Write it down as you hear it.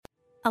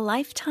A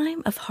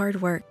lifetime of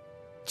hard work,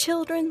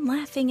 children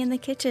laughing in the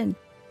kitchen,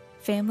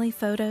 family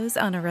photos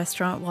on a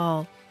restaurant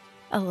wall,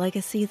 a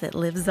legacy that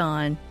lives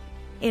on.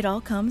 It all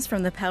comes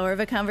from the power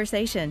of a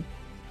conversation,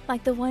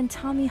 like the one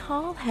Tommy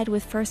Hall had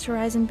with First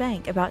Horizon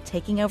Bank about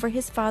taking over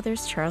his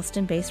father's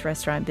Charleston-based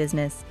restaurant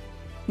business.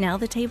 Now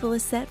the table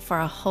is set for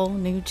a whole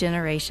new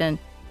generation.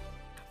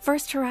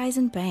 First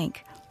Horizon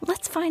Bank.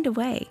 Let's find a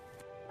way.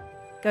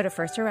 Go to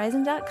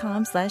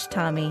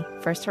firsthorizon.com/Tommy.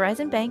 First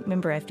Horizon Bank,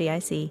 member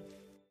FDIC.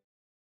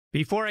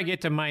 Before I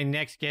get to my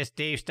next guest,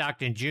 Dave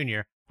Stockton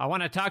Jr., I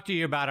want to talk to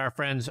you about our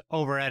friends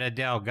over at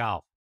Adele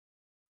Golf.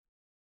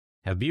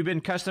 Have you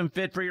been custom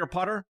fit for your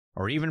putter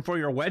or even for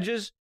your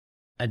wedges?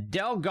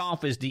 Adele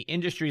Golf is the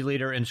industry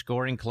leader in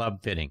scoring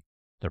club fitting.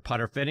 Their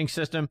putter fitting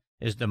system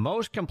is the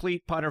most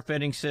complete putter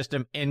fitting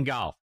system in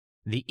golf.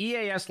 The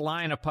EAS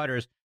line of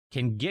putters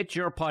can get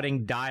your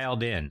putting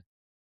dialed in.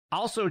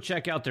 Also,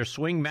 check out their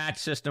swing match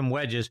system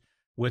wedges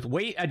with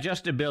weight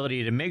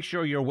adjustability to make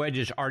sure your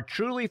wedges are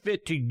truly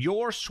fit to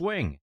your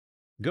swing.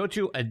 Go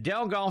to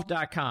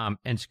adelegolf.com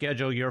and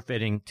schedule your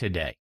fitting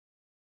today.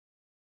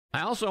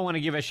 I also want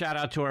to give a shout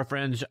out to our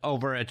friends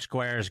over at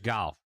Squares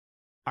Golf.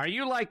 Are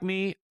you like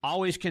me,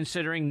 always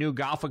considering new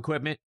golf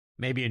equipment,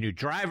 maybe a new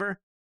driver?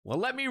 Well,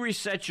 let me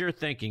reset your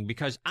thinking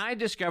because I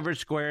discovered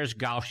Squares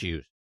golf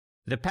shoes.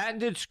 The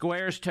patented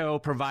Squares toe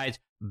provides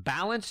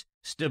balance,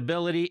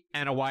 stability,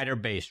 and a wider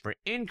base for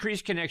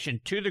increased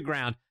connection to the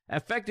ground,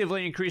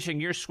 effectively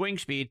increasing your swing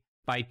speed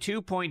by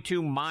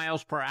 2.2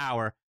 miles per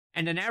hour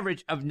and an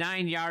average of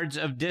 9 yards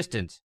of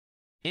distance.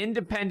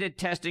 Independent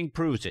testing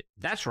proves it.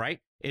 That's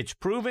right. It's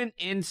proven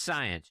in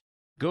science.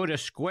 Go to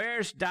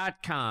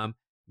squares.com,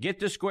 get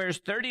the Squares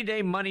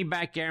 30-day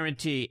money-back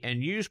guarantee,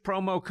 and use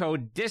promo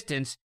code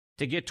DISTANCE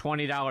to get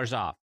 $20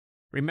 off.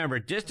 Remember,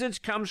 distance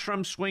comes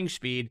from swing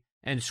speed,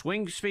 and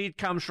swing speed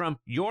comes from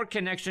your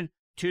connection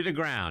to the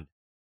ground.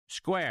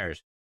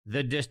 Squares,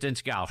 the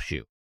distance golf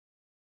shoe.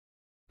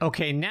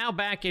 Okay, now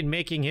back in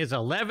making his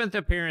 11th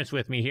appearance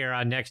with me here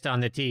on Next on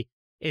the Tee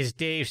is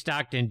Dave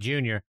Stockton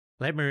Jr.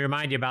 Let me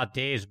remind you about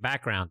Dave's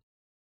background.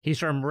 He's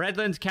from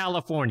Redlands,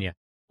 California.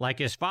 Like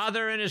his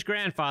father and his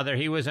grandfather,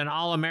 he was an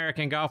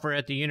All-American golfer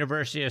at the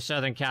University of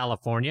Southern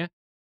California.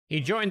 He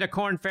joined the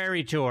Korn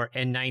Ferry Tour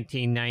in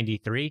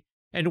 1993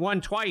 and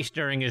won twice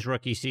during his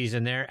rookie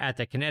season there at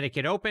the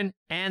Connecticut Open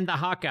and the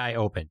Hawkeye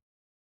Open.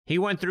 He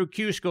went through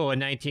Q School in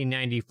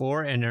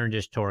 1994 and earned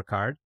his tour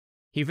card.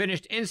 He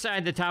finished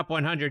inside the top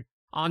 100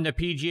 on the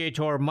PGA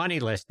Tour money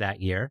list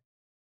that year.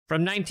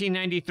 From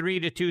 1993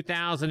 to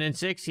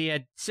 2006, he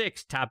had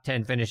 6 top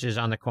 10 finishes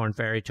on the Korn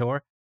Ferry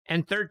Tour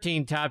and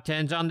 13 top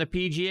 10s on the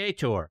PGA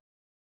Tour.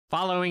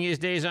 Following his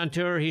days on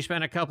tour, he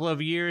spent a couple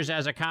of years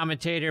as a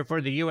commentator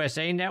for the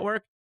USA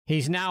Network.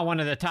 He's now one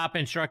of the top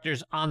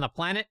instructors on the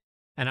planet,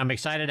 and I'm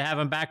excited to have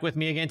him back with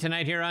me again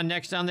tonight here on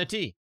Next on the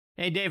Tee.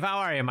 Hey, Dave, how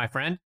are you, my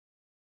friend?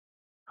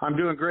 I'm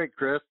doing great,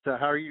 Chris.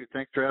 How are you?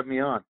 Thanks for having me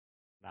on.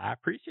 I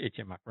appreciate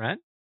you, my friend.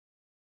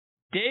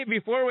 Dave,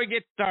 before we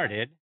get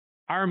started,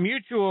 our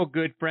mutual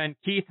good friend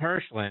Keith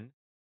Hirschland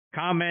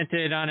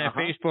commented on a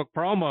Facebook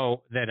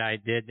promo that I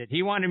did that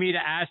he wanted me to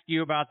ask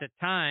you about the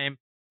time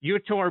you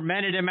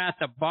tormented him at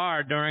the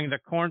bar during the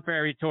Korn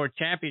Ferry Tour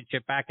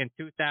Championship back in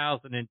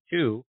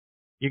 2002.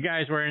 You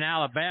guys were in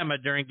Alabama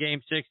during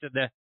Game 6 of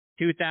the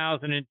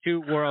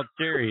 2002 World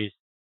Series.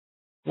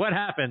 What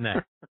happened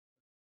there?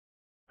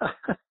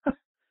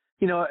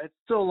 You know, it's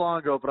so long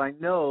ago, but I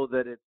know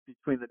that it's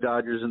between the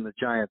Dodgers and the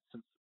Giants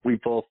since we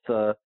both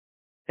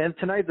and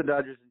tonight the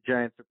Dodgers and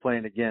Giants are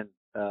playing again,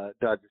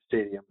 Dodger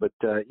Stadium. But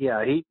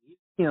yeah, he's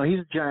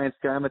a Giants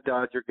guy. I'm a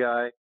Dodger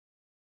guy,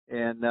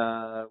 and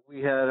we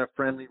had a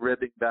friendly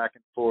ribbing back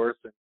and forth,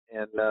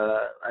 and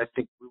I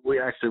think we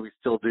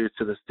still do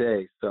to this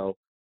day. So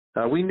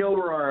we know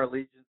where our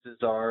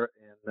allegiances are,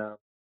 and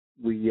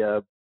we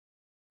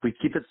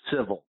keep it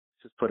civil.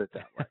 Just put it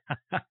that way.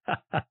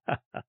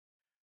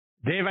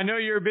 Dave, I know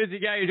you're a busy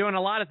guy. You're doing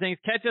a lot of things.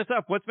 Catch us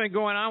up. What's been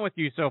going on with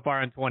you so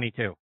far in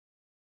 22?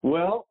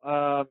 Well,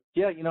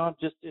 yeah,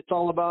 it's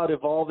all about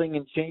evolving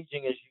and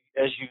changing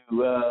as you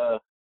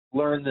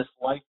learn this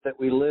life that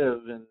we live.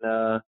 And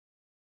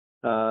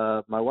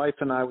my wife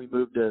and I, we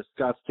moved to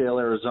Scottsdale,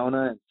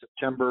 Arizona in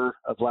September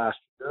of last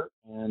year,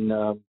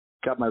 and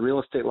got my real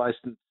estate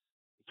license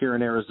here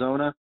in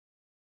Arizona.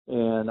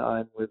 And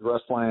I'm with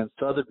Russ Lyons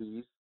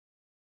Sotheby's,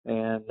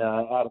 and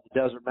out of the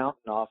Desert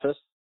Mountain office.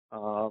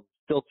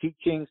 Still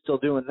teaching, still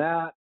doing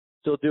that,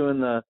 still doing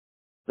the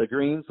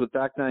greens with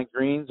back nine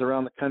greens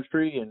around the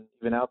country and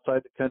even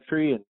outside the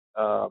country.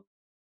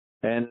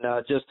 And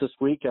just this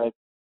week, I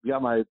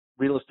got my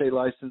real estate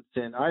license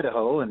in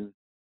Idaho, and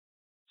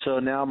so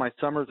now my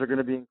summers are going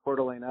to be in Coeur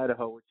d'Alene,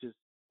 Idaho, which is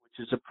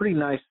a pretty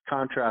nice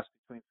contrast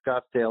between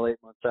Scottsdale 8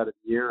 months out of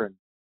the year and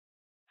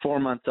 4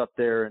 months up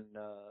there in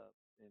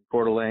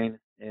Coeur d'Alene,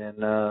 and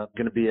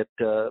going to be at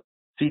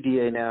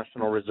CDA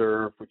National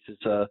Reserve, which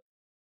is a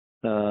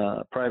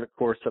private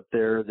course up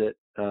there that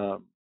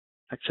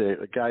actually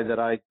a guy that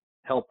I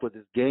helped with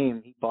his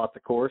game, he bought the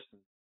course and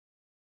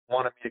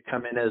wanted me to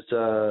come in as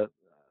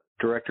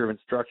director of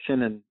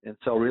instruction and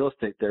sell real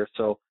estate there.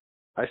 So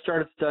I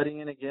started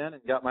studying again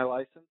and got my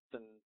license.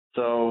 And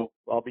so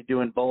I'll be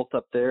doing both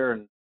up there.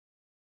 And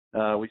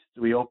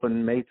we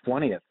open May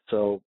 20th.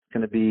 So it's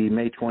going to be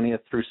May 20th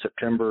through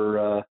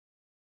September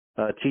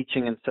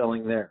teaching and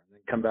selling there. And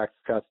then come back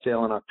to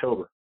Scottsdale in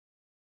October.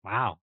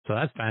 Wow. So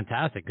that's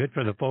fantastic. Good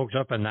for the folks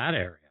up in that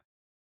area.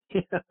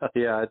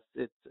 Yeah,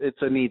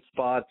 it's a neat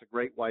spot. It's a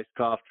great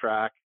Weiskopf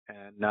track,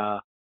 and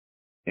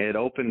it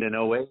opened in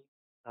 '08.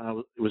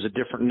 It was a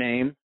different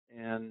name,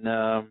 and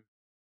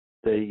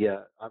obviously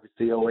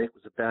 '08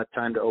 was a bad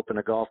time to open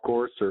a golf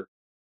course or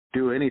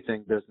do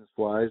anything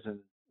business-wise, and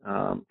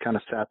kind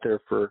of sat there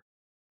for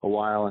a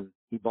while. And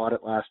he bought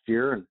it last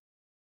year, and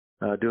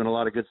doing a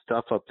lot of good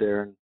stuff up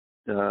there. And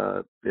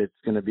it's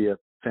going to be a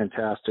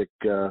fantastic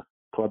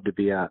club to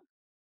be at.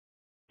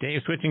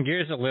 Dave, switching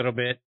gears a little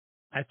bit,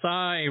 I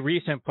saw a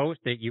recent post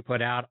that you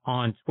put out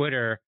on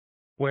Twitter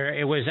where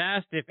it was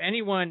asked if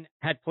anyone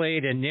had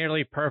played a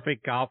nearly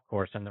perfect golf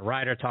course, and the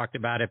writer talked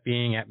about it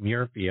being at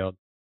Muirfield.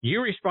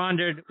 You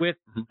responded with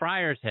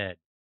Friars Head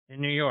in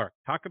New York.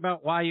 Talk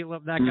about why you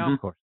love that golf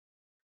course.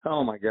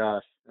 Oh my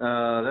gosh,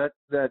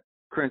 that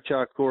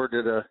Crenshaw Court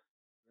did a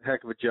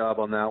heck of a job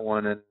on that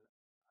one, and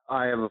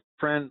I have a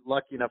friend,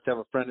 lucky enough to have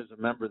a friend who's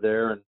a member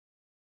there, and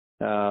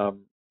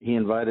he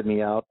invited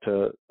me out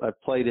I've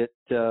played it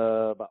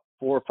about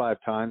 4 or 5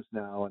 times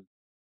now, and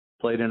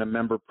played in a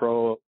member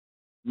pro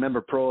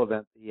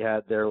event that he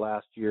had there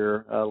last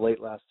year, late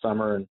last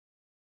summer,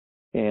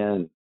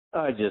 and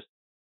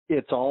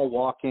it's all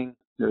walking.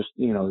 There's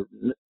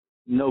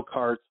no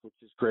carts, which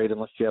is great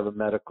unless you have a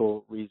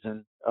medical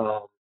reason,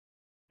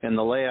 and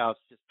the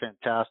layout's just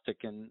fantastic,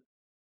 and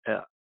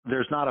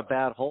there's not a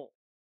bad hole.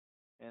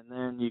 And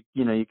then you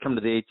come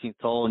to the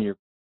 18th hole and you're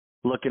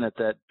looking at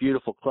that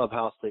beautiful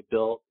clubhouse they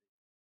built.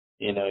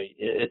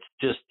 It's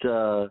just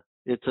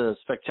it's a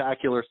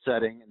spectacular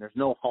setting, and there's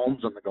no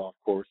homes on the golf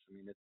course. I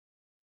mean,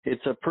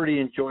 it's a pretty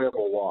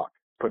enjoyable walk,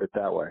 put it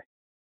that way.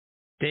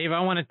 Dave, I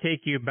want to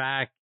take you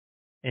back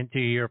into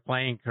your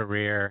playing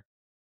career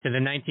to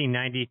the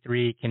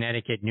 1993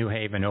 Connecticut New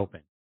Haven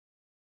Open.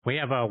 We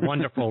have a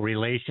wonderful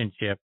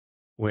relationship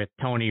with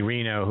Tony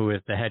Reno, who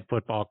is the head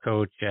football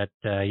coach at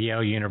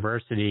Yale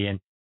University, and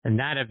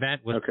that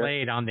event was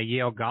played on the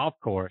Yale golf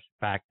course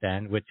back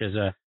then, which is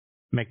a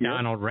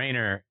McDonald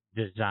Rayner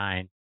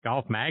design.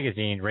 Golf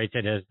Magazine rates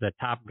it as the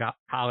top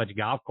college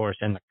golf course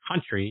in the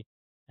country,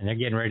 and they're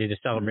getting ready to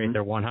celebrate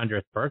their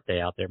 100th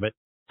birthday out there. But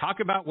talk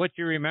about what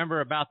you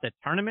remember about the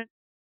tournament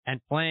and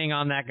playing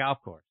on that golf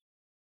course.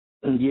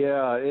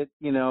 Yeah, it's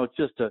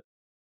just a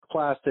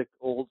classic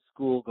old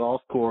school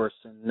golf course,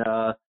 and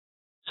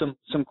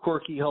some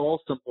quirky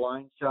holes, some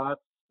blind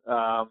shots,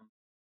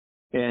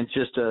 and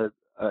just a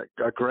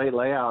great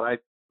layout.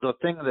 The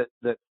thing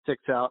that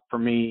sticks out for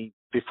me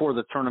before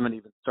the tournament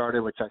even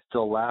started, which I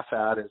still laugh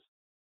at, is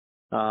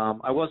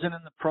I wasn't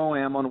in the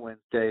Pro-Am on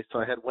Wednesday, so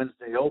I had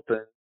Wednesday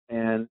open,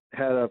 and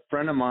had a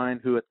friend of mine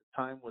who at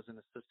the time was an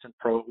assistant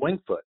pro at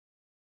Wingfoot.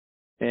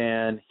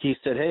 And he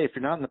said, hey, if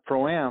you're not in the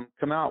Pro-Am,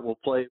 come out. We'll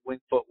play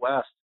Wingfoot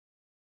West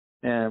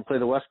and play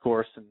the West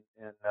course. And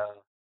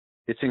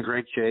it's in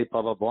great shape,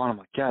 blah, blah, blah. And I'm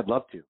like, yeah, I'd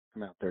love to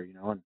come out there,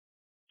 And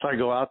so I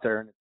go out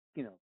there, and it's,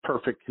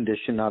 perfect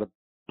condition, not a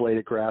blade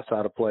of grass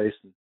out of place.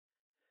 And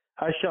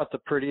I shot the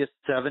prettiest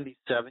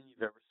 77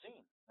 you've ever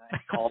seen. I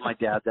called my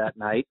dad that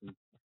night, and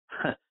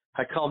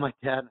I called my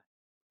dad,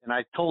 and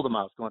I told him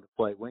I was going to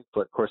play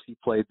Wingfoot. Of course, he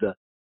played the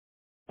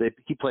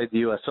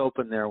U.S.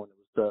 Open there when it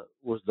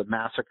was the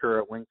massacre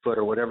at Wingfoot,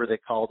 or whatever they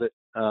called it.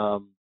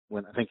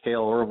 When I think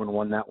Hale Irwin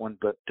won that one,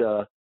 but he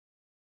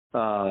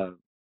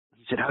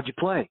said, "How'd you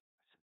play?"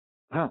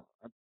 I said,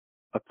 "Oh,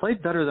 I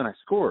played better than I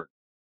scored."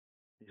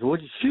 He said,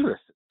 "What'd you shoot?" I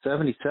said,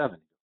 77.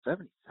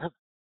 77.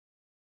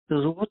 He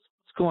goes, "Well, what's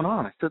going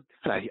on?" I said,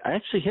 I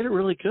actually hit it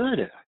really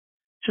good.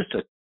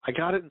 I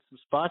got it in some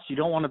spots you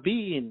don't want to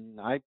be, and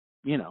I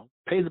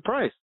paid the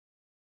price.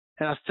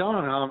 And I was telling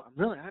him,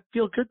 I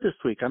feel good this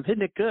week. I'm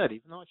hitting it good,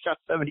 even though I shot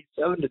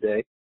 77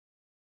 today.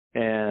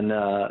 And,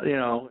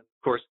 of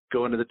course,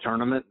 go into the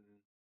tournament,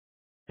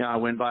 and, I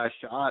win by a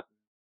shot.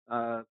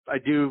 I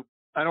don't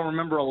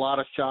remember a lot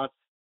of shots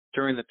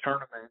during the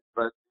tournament,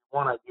 but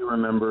one I do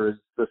remember is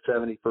the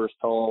 71st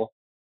hole.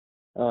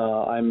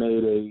 I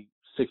made a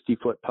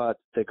 60-foot putt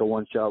to take a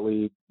one-shot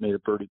lead, made a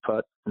birdie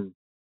putt from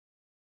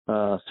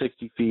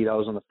 60 feet. I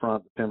was on the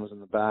front, the pin was in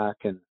the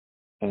back, and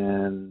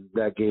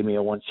that gave me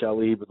a one-shot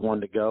lead with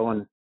one to go,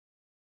 and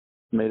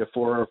made a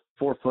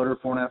four-footer,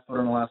 4.5 footer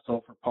on the last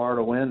hole for par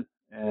to win.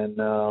 And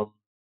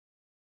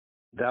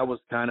that was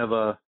kind of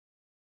a,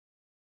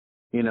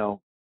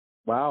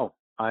 wow,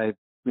 I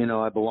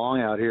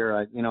belong out here.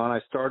 And I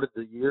started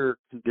the year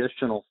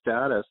conditional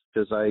status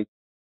because I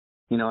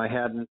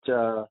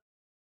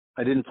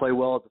didn't play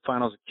well at the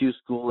finals of Q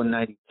School in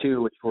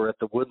 '92, which were at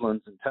the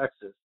Woodlands in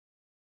Texas.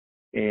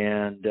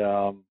 And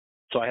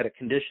so I had a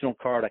conditional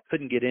card. I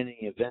couldn't get any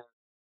event.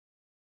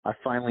 I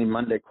finally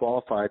Monday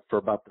qualified for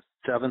about the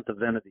 7th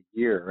event of the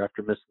year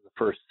after missing the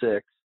first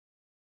 6.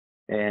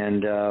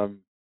 And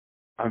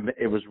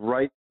it was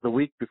right the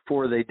week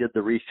before they did the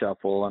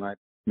reshuffle, and I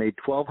made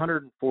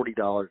 $1,240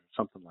 or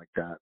something like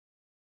that.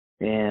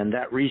 And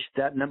that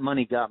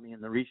money got me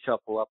in the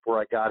reshuffle up where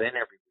I got in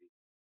every week.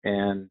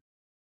 And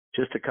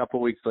just a couple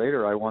of weeks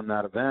later, I won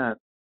that event,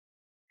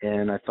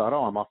 and I thought,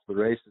 oh, I'm off the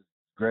races.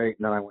 Great.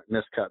 And then I went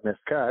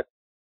miscut,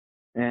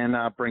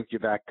 and brings you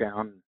back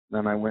down.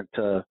 Then I went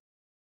to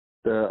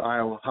the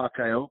Iowa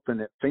Hawkeye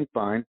Open at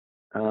Finkbine,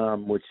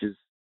 which is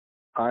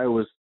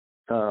Iowa's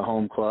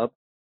home club,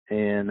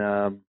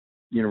 and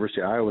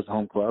University of Iowa's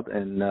home club.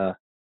 And I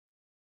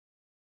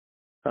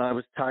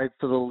was tied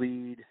for the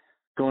lead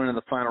going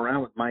into the final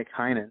round with Mike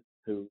Heinen,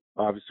 who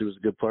obviously was a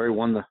good player. I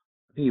think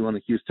he won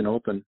the Houston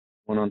Open,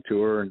 went on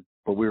tour,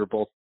 but we were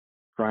both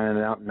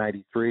grinding it out in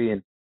 '93.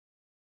 And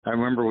I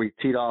remember we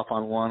teed off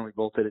on one. We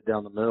both hit it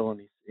down the middle,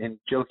 and he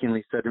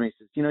jokingly said to me, he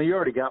says, you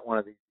already got one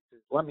of these. He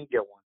says, let me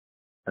get one.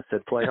 I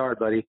said, play hard,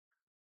 buddy.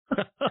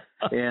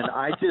 And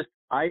I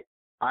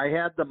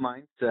had the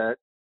mindset,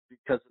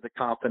 because of the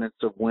confidence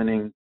of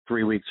winning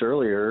 3 weeks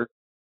earlier.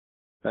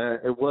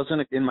 It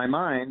wasn't in my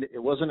mind. It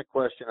wasn't a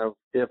question of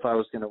if I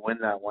was going to win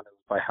that one. It was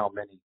by how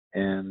many.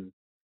 And,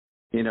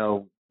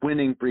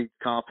 winning breeds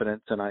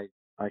confidence. And I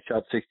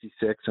shot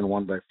 66 and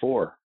won by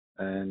 4.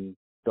 And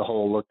the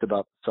hole looked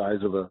about the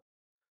size of a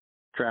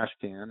trash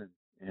can.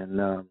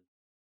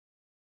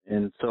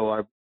 And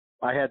so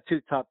I had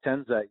 2 top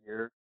 10s that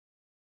year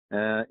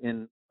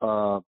in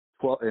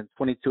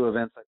 22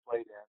 events I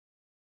played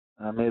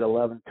in. I made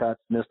 11 cuts,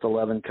 missed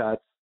 11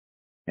 cuts,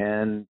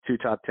 and 2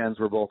 top 10s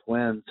were both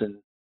wins. And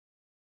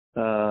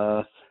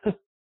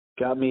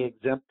got me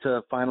exempt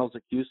to finals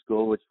at Q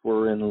School, which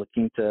were in La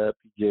Quinta,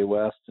 PGA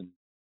West, and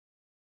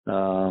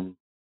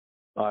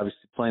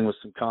obviously playing with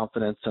some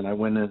confidence. And I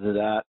went into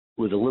that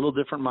with a little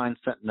different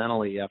mindset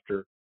mentally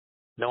after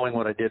knowing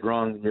what I did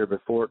wrong the year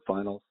before at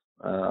finals.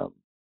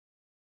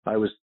 I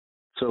was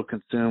so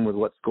consumed with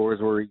what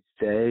scores were each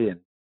day and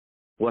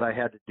what I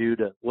had to do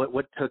to what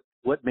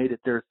made it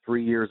there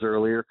 3 years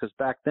earlier. Because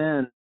back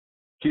then,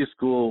 Q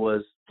School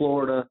was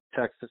Florida,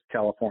 Texas,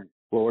 California.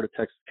 Florida,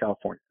 Texas,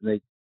 California. And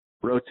they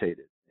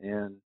rotated.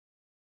 And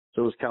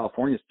so it was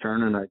California's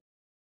turn, and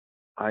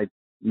I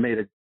made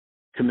a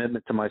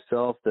commitment to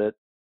myself that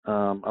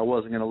I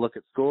wasn't going to look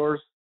at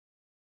scores,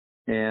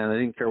 and I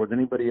didn't care what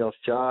anybody else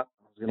shot.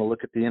 I was going to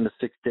look at the end of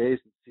 6 days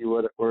and see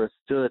where it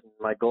stood. And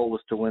my goal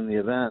was to win the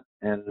event,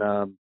 and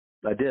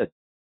I did.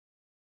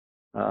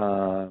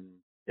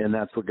 And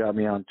that's what got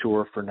me on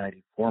tour for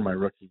 '94, my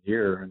rookie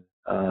year.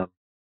 And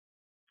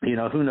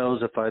who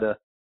knows if I'd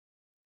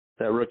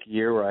that rookie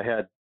year where I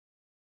had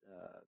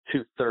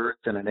 2 thirds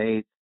and an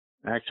 8th.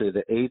 Actually,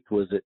 the 8th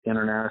was at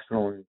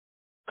International in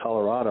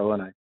Colorado,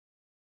 and I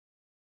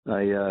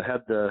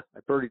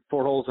birdied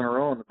 4 holes in a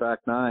row in the back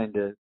 9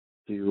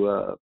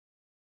 to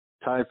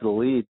tie for the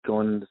lead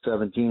going into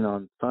 17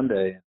 on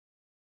Sunday.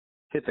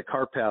 Hit the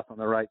car path on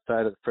the right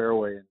side of the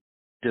fairway and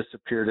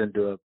disappeared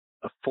into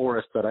a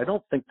forest that I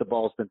don't think the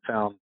ball's been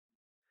found.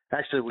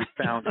 Actually, we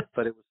found it,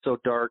 but it was so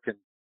dark and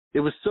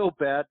it was so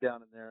bad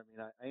down in there. I mean,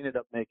 I ended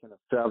up making a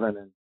 7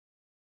 and,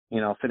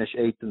 finished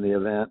 8th in the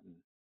event.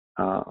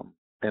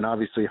 And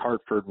obviously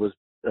Hartford was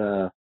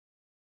the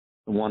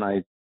one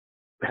I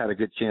had a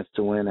good chance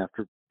to win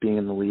after being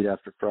in the lead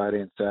after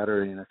Friday and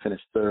Saturday, and I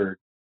finished 3rd.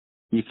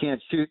 You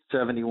can't shoot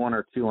 71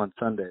 or 2 on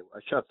Sunday. I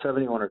shot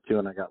 71 or 2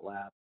 and I got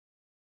lapped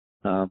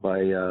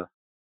by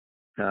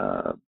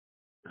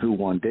who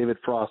won? David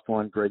Frost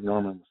won. Greg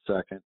Norman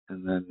was 2nd,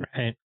 and then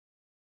right.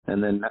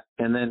 And then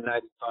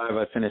 95,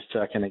 I finished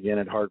 2nd again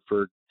at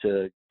Hartford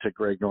to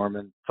Greg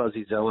Norman.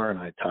 Fuzzy Zeller and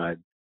I tied.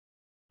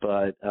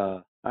 But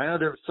I know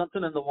there was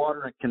something in the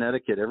water in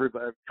Connecticut.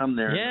 Everybody come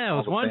there. Yeah, I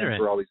was wondering.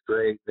 Fans were always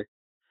great.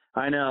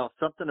 I know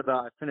something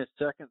about. I finished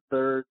 2nd,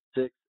 3rd,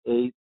 6th,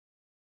 8th,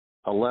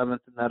 11th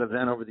in that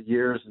event over the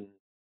years,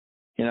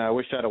 and I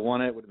wish I'd have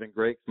won it. It would have been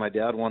great because my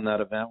dad won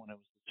that event when it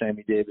was the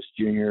Sammy Davis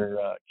Jr.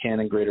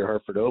 Cannon Greater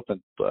Hartford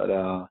Open. But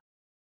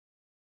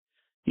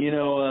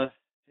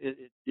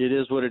it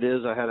is what it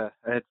is. I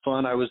had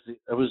fun. I was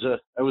what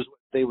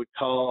they would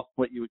call,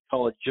 what you would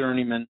call a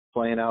journeyman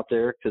playing out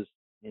there, because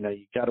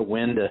you got to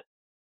win to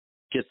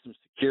get some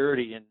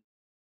security. And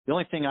the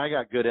only thing I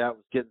got good at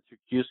was getting through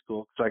Q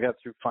School, because I got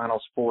through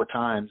finals 4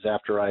 times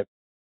after I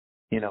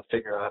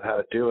figure out how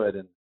to do it.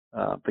 And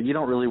but you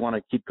don't really want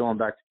to keep going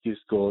back to Q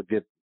School.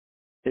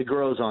 It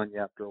grows on you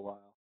after a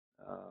while.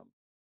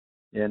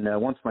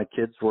 And once my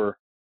kids were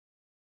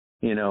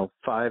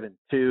 5 and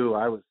 2,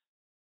 I was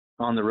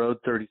on the road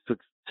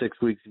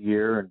 36 weeks a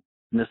year and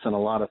missing a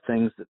lot of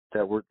things that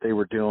they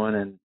were doing,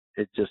 and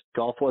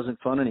golf wasn't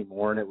fun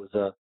anymore. And it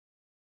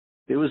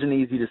was an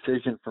easy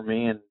decision for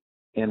me,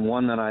 and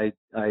one that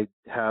I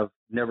have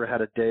never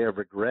had a day of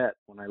regret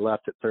when I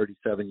left at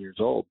 37 years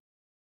old.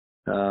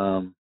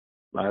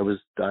 I was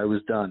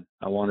done.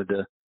 I wanted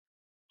to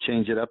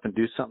change it up and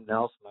do something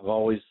else. And I've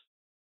always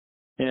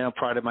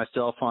prided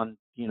myself on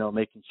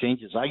making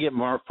changes. I get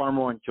far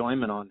more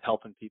enjoyment on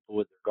helping people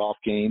with their golf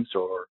games,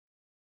 or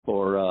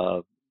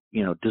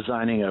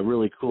designing a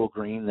really cool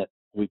green that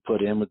we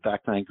put in with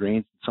back 9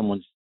 greens in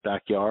someone's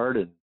backyard,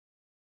 and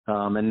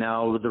And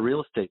now with the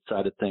real estate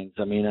side of things,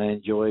 I mean, I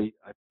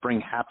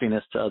bring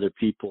happiness to other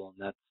people,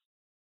 and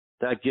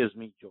that gives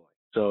me joy.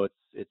 So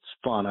it's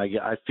fun.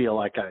 I feel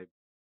like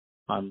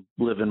I'm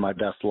living my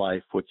best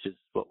life, which is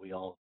what we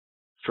all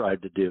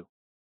strive to do.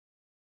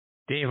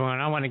 Dave,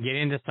 and I want to get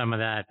into some of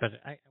that, but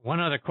one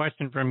other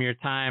question from your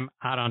time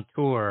out on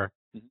tour.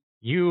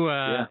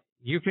 Mm-hmm.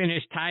 You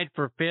finished tied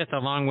for fifth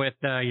along with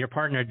your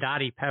partner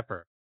Dottie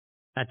Pepper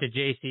at the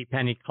J.C.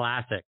 Penney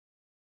Classic.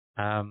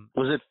 Was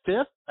it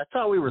fifth? I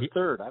thought we were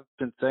third. I've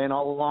been saying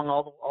all along,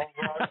 all the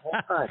whole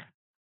time.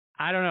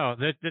 I don't know.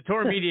 The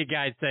tour media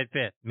guide said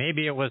fifth.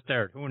 Maybe it was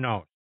third. Who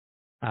knows?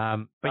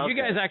 But okay. You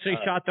guys actually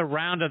shot the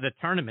round of the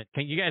tournament.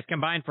 You guys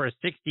combined for a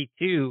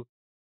 62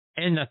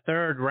 in the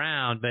third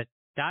round. But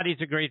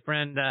Dottie's a great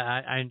friend.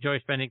 I enjoy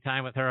spending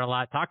time with her a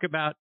lot. Talk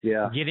about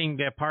getting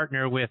to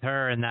partner with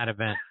her in that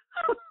event.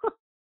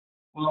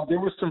 Well, there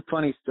was some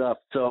funny stuff.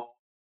 So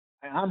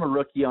I'm a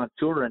rookie on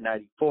tour in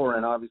 '94,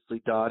 and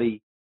obviously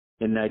Dottie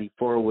in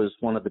 '94 was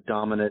one of the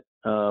dominant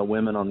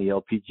women on the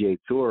LPGA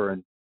tour.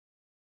 And,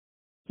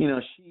 you know,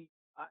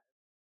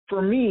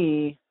 for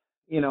me,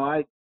 you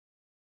know,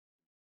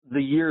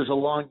 the year's a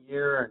long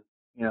year, and,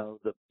 you know,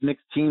 the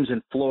mixed teams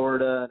in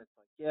Florida, and it's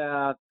like,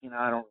 yeah, you know,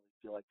 I don't really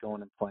feel like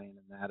going and playing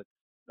in that.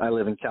 I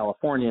live in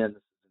California, and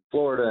this is in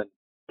Florida, and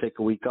take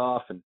a week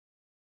off.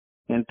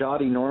 And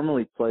Dottie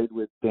normally played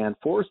with Dan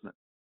Forsman,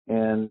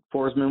 and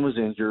Forsman was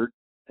injured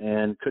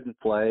and couldn't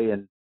play.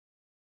 And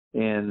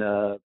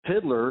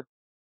Pidler,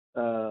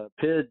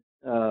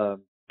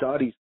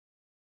 Dottie's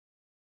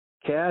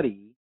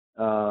caddy,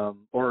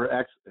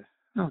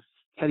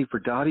 caddy for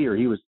Dottie, or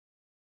he was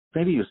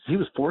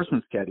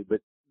Forsman's caddy, but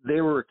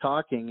they were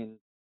talking, and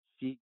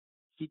she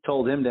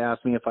told him to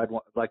ask me if I'd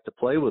like to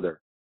play with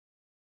her.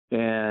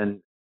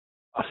 And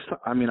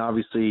I mean,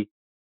 obviously,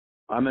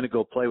 I'm going to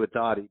go play with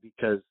Dottie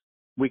because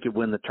we could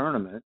win the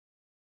tournament.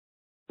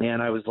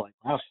 And I was like,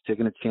 wow, she's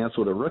taking a chance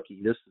with a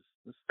rookie. This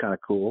is kind of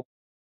cool.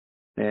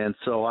 And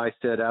so I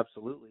said,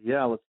 absolutely,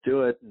 yeah, let's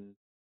do it. And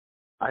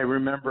I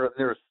remember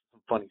there was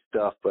some funny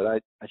stuff, but I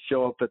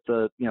show up at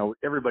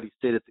everybody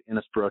stayed at the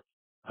Innisbrook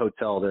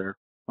Hotel there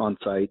on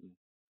site. And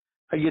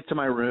I get to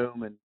my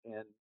room, and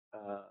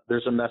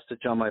there's a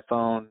message on my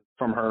phone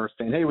from her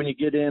saying, hey, when you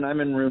get in, I'm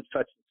in room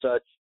such and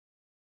such.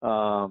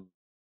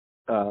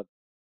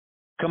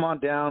 Come on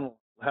down, we'll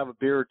have a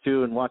beer or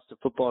two and watch the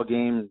football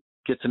game and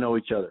get to know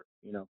each other.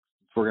 You know,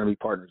 we're going to be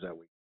partners that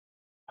week.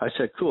 I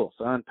said, cool.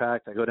 So I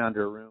unpacked. I go down to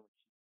her room,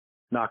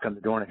 knock on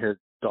the door, and I hear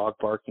dog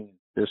barking.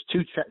 There's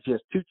she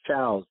has two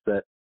chows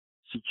that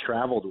she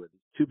traveled with,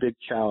 two big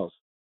chows,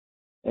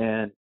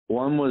 and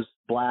one was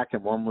black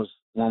and one was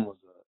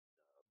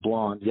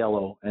blonde,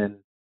 yellow, and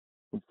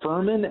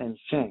Furman and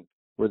Shank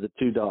were the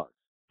two dogs.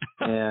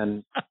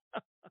 And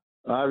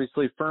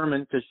obviously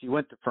Furman, because she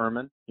went to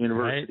Furman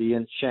University, right,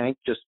 and Shank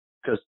just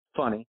because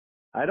funny.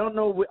 I don't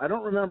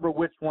remember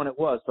which one it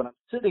was, but I'm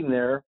sitting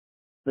there.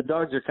 The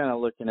dogs are kind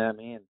of looking at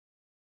me, and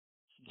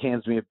she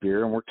hands me a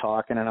beer, and we're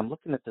talking, and I'm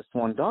looking at this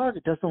one dog.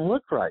 It doesn't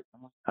look right.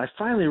 I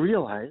finally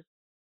realized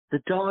the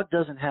dog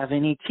doesn't have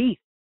any teeth.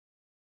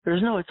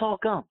 It's all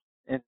gum.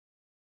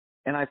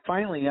 And I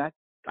finally,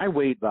 I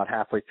weighed about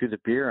halfway through the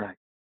beer, and I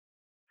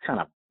kind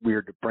of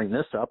weird to bring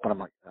this up, and I'm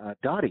like,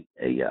 Dottie,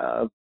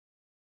 a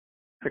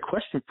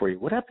question for you.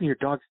 What happened to your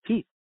dog's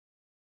teeth?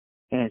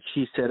 And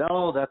she said,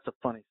 oh, that's a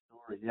funny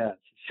story. Yeah.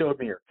 She showed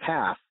me her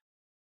calf,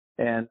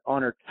 and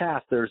on her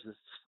calf there's this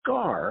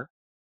scar.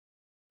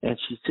 And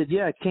she said,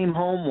 yeah, I came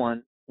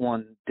home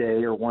one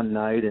day or one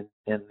night, and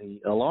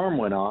the alarm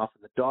went off,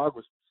 and the dog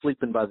was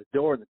sleeping by the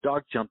door, and the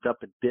dog jumped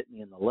up and bit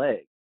me in the leg.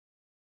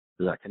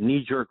 It was like a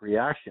knee-jerk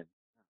reaction.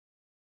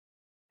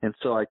 And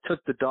so I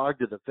took the dog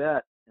to the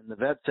vet, and the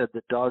vet said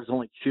that dogs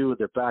only chew with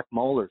their back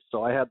molars,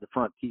 so I had the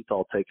front teeth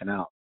all taken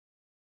out.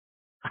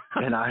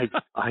 And I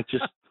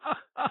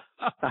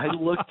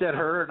looked at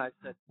her and I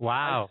said,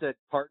 wow. I said,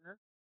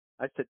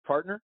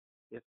 partner,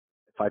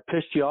 if I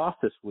pissed you off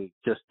this week,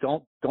 just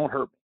don't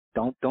hurt me.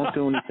 Don't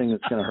do anything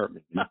that's going to hurt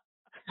me. You know?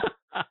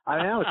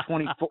 I was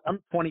 24. I'm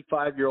a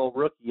 25-year-old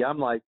rookie. I'm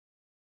like,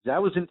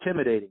 that was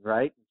intimidating,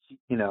 right? She,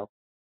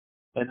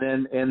 and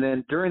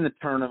then during the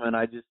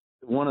tournament,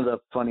 one of the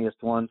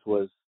funniest ones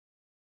was,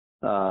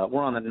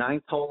 we're on the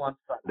 9th hole on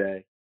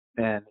Sunday,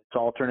 and it's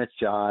alternate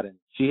shot, and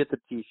she hit the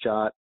tee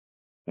shot,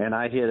 and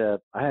I hit an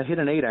 8-iron.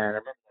 I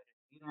remember I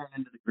hit 8-iron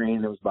into the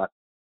green. It was about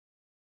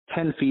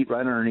 10 feet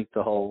right underneath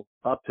the hole,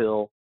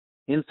 uphill,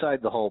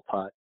 inside the hole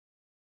putt.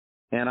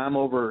 And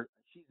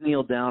she's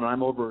kneeled down, and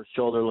I'm over her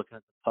shoulder looking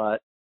at the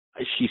putt.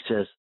 She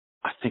says,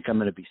 I think I'm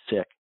going to be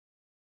sick.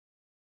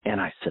 And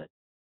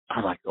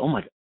I'm like, oh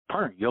my God,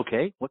 partner, you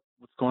okay? What's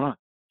going on?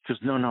 She goes,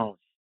 no.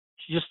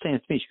 She just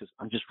stands to me. She goes,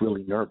 I'm just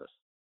really nervous.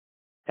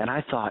 And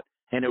I thought,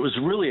 and it was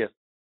really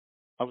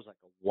I was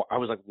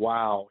like,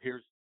 wow,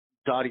 here's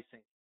Dottie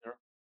saying,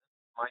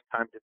 my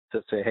time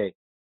to say, hey,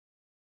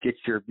 get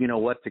your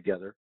what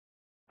together.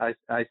 I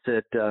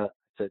said,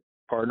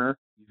 partner,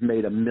 you've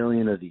made 1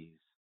 million of these.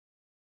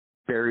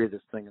 Bury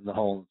this thing in the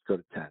hole and let's go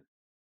to 10.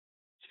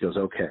 She goes,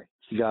 okay.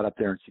 she got up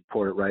there and she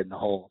poured it right in the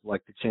hole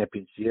like the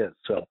champion she is.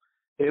 So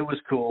it was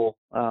cool.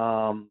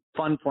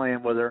 Fun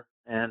playing with her.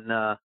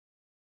 And,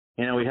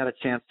 we had a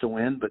chance to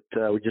win, but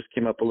we just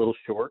came up a little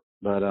short.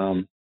 But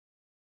and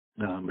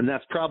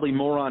that's probably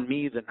more on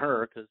me than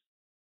her, because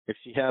if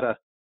she had a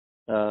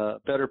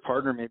better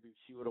partner, maybe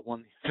she would have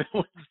won the event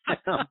with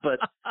them. But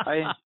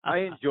I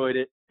enjoyed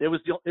it. It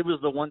was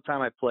the one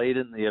time I played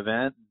in the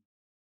event.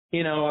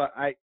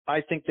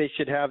 I think they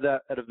should have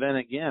that at event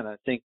again. I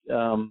think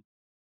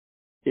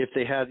if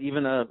they had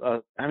even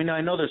I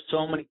know there's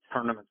so many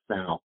tournaments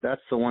now.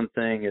 That's the one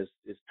thing is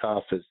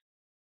tough is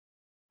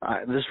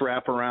this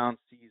wraparound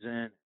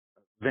season,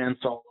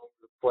 events all over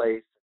the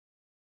place.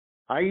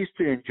 I used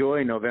to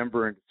enjoy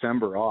November and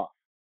December off.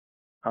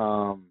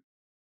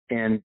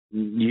 And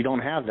you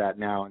don't have that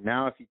now. And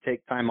now if you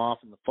take time off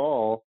in the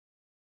fall,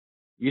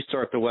 you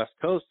start the West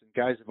Coast and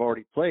guys have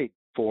already played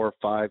 4,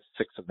 5,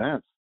 6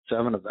 events,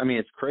 7 of them. I mean,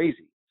 it's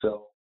crazy.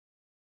 So,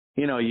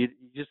 you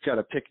just got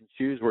to pick and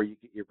choose where you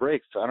get your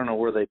breaks. So I don't know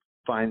where they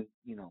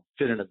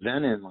fit an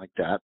event in like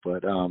that.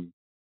 But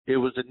it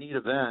was a neat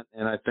event.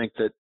 And I think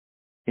that,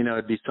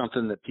 it'd be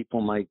something that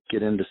people might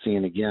get into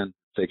seeing again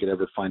if they could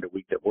ever find a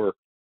week that worked.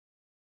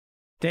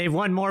 Dave,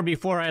 one more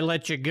before I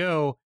let you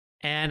go.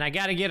 And I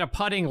got to get a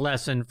putting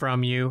lesson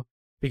from you,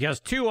 because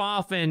too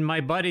often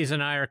my buddies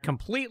and I are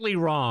completely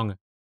wrong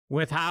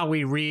with how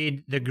we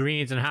read the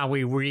greens and how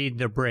we read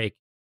the break.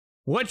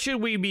 What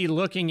should we be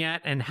looking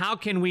at, and how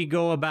can we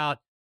go about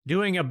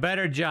doing a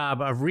better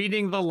job of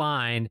reading the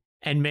line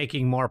and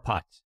making more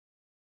putts?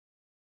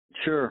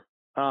 Sure.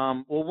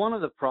 Well, one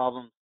of the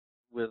problems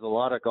with a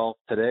lot of golf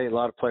today, a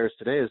lot of players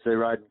today, is they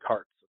ride in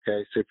carts.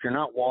 Okay, so if you're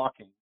not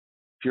walking,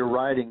 if you're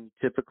riding, you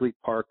typically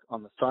park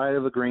on the side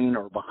of a green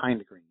or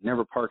behind a green. You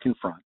never park in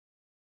front.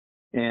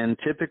 And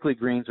typically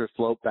greens are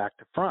sloped back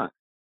to front.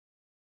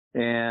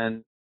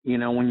 And,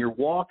 when you're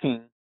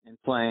walking and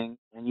playing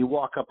and you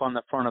walk up on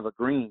the front of a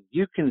green,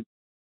 you can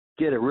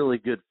get a really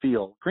good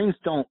feel. Greens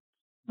don't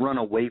run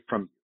away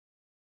from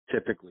you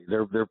typically.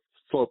 They're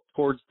sloped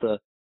towards the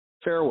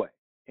fairway.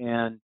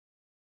 And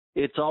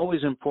it's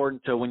always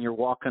important to, when you're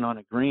walking on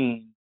a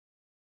green,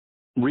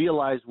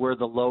 realize where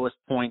the lowest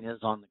point is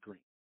on the green.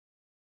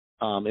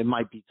 It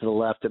might be to the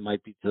left, it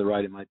might be to the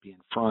right, it might be in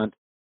front.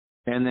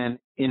 And then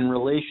in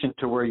relation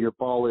to where your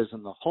ball is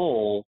in the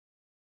hole,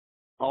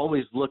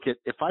 always look at,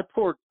 if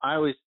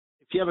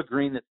you have a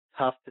green that's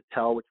tough to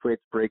tell which way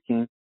it's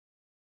breaking,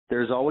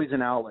 there's always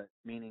an outlet,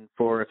 meaning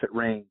for if it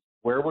rains,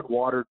 where would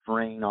water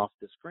drain off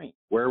this green?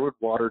 Where would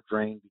water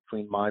drain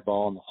between my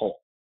ball and the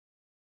hole?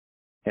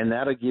 And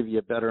that'll give you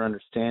a better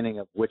understanding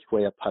of which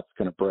way a putt's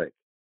going to break.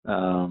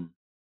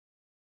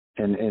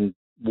 And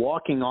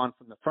walking on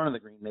from the front of the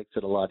green makes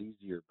it a lot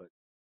easier. But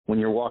when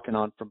you're walking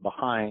on from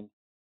behind,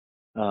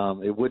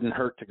 it wouldn't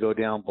hurt to go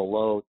down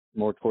below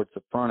more towards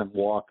the front and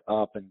walk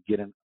up and get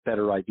a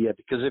better idea.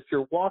 Because if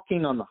you're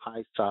walking on the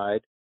high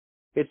side,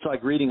 it's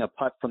like reading a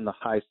putt from the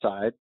high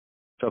side.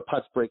 So a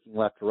putt's breaking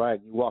left to right,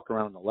 and you walk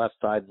around on the left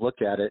side and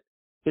look at it,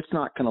 it's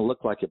not going to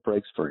look like it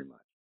breaks very much.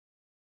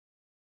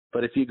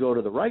 But if you go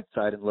to the right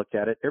side and look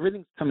at it,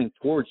 everything's coming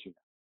towards you.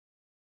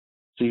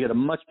 So you get a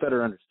much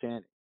better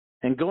understanding.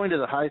 And going to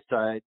the high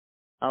side,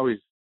 I always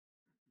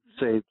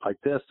say it like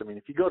this. I mean,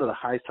 if you go to the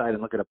high side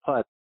and look at a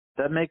putt,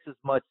 that makes as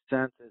much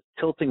sense as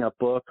tilting a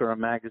book or a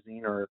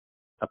magazine or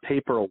a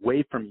paper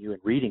away from you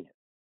and reading it.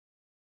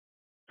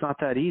 It's not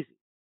that easy.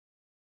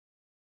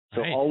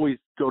 So always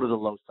go to the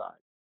low side.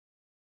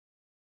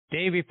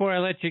 Dave, before I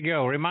let you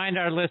go, remind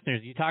our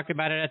listeners, you talked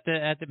about it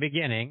at the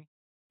beginning,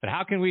 but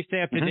how can we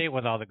stay up to date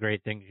with all the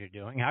great things you're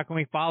doing? How can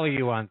we follow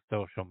you on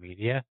social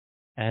media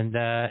and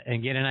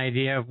get an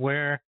idea of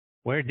where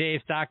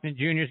Dave Stockton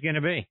Jr. is going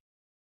to be?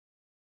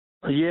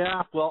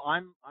 Yeah, well,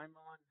 I'm on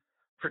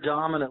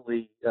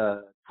predominantly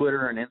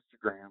Twitter and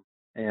Instagram,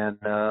 and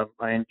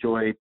I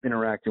enjoy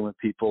interacting with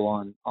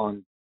people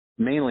on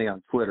mainly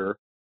on Twitter.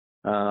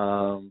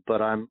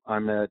 But I'm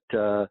at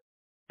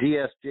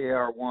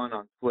DSJR1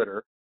 on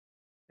Twitter,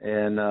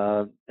 and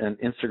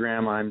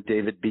Instagram I'm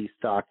David B.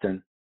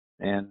 Stockton,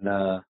 and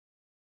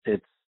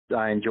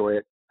I enjoy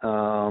it.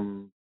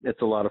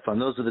 It's a lot of fun.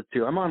 Those are the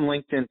two. I'm on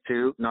LinkedIn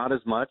too, not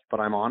as much, but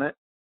I'm on it.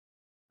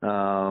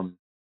 I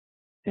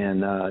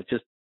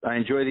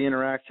enjoy the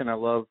interaction. I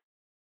love,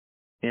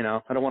 I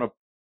don't want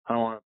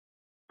to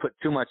put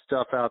too much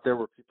stuff out there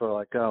where people are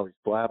like, oh, he's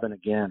blabbing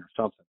again or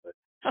something. But,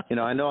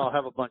 I know I'll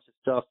have a bunch of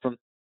stuff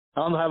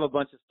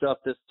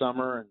this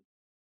summer, and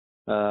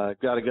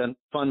got a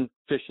fun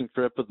fishing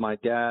trip with my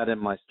dad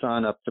and my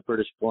son up to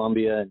British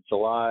Columbia in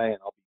July, and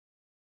I'll be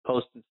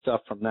posting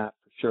stuff from that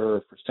for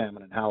sure for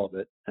salmon and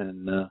halibut,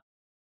 and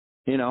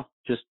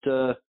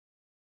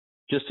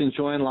just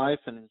enjoying life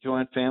and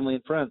enjoying family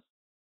and friends.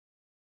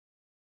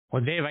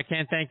 Well, Dave, I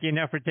can't thank you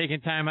enough for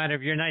taking time out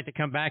of your night to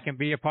come back and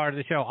be a part of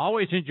the show.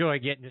 Always enjoy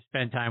getting to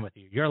spend time with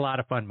you. You're a lot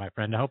of fun, my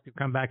friend. I hope you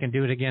come back and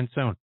do it again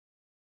soon.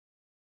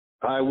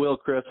 I will,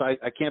 Chris. I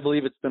can't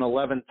believe it's been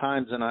 11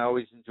 times, and I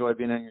always enjoy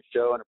being on your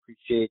show and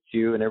appreciate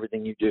you and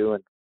everything you do.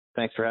 And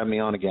thanks for having me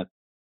on again.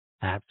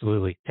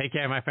 Absolutely. Take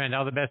care, my friend.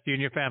 All the best to you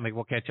and your family.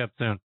 We'll catch up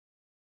soon.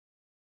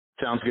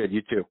 Sounds good.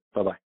 You too.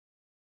 Bye-bye.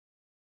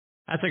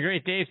 That's a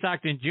great Dave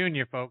Stockton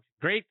Jr., folks.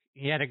 Great.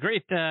 He had a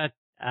great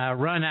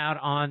run out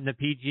on the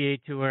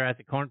PGA Tour, at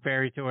the Korn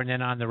Ferry Tour, and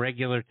then on the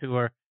regular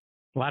tour.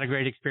 A lot of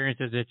great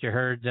experiences that you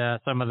heard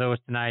some of those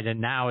tonight, and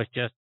now is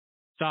just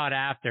sought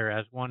after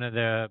as one of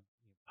the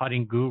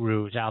putting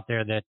gurus out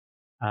there that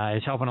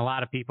is helping a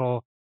lot of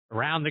people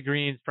around the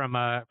greens from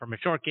a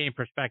short game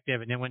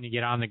perspective. And then when you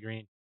get on the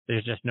green,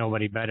 there's just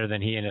nobody better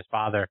than he and his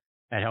father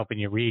at helping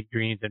you read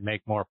greens and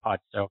make more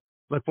putts. So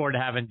look forward to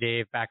having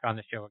Dave back on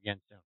the show again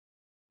soon.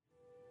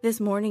 This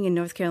morning in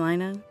North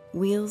Carolina,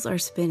 wheels are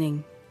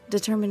spinning.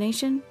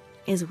 Determination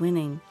is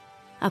winning.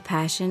 A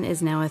passion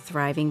is now a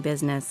thriving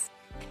business,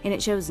 and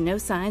it shows no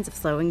signs of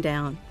slowing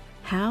down.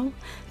 How?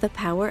 The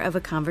power of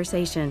a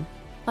conversation,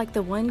 like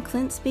the one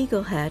Clint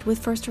Spiegel had with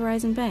First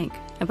Horizon Bank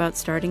about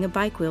starting a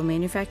bike wheel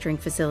manufacturing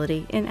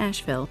facility in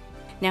Asheville.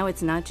 Now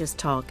it's not just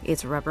talk,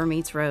 it's rubber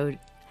meets road.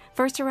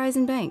 First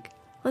Horizon Bank.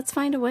 Let's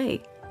find a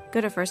way.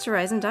 Go to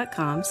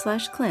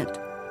firsthorizon.com/Clint.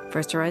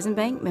 First Horizon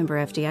Bank, member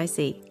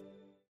FDIC.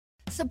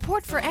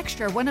 Support for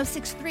Extra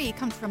 106.3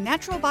 comes from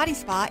Natural Body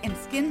Spa and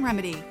Skin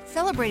Remedy,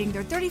 celebrating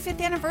their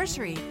 35th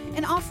anniversary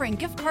and offering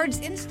gift cards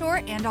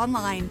in-store and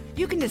online.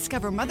 You can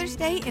discover Mother's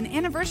Day and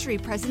anniversary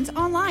presents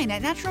online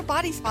at Natural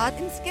Body Spa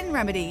and Skin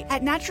Remedy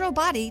at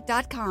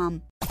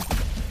naturalbody.com.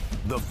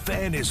 The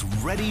Fan is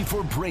ready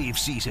for Brave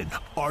season.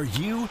 Are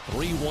you?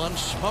 3-1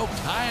 smoked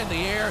high in the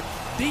air,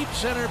 deep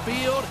center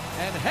field,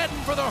 and heading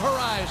for the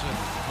horizon.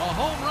 A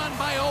home run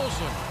by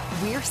Olsen.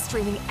 We're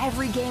streaming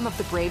every game of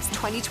the Braves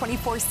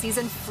 2024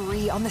 season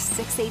free on the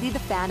 680 The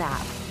Fan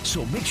app.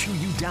 So make sure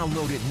you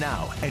download it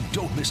now and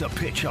don't miss a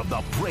pitch of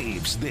the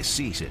Braves this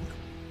season.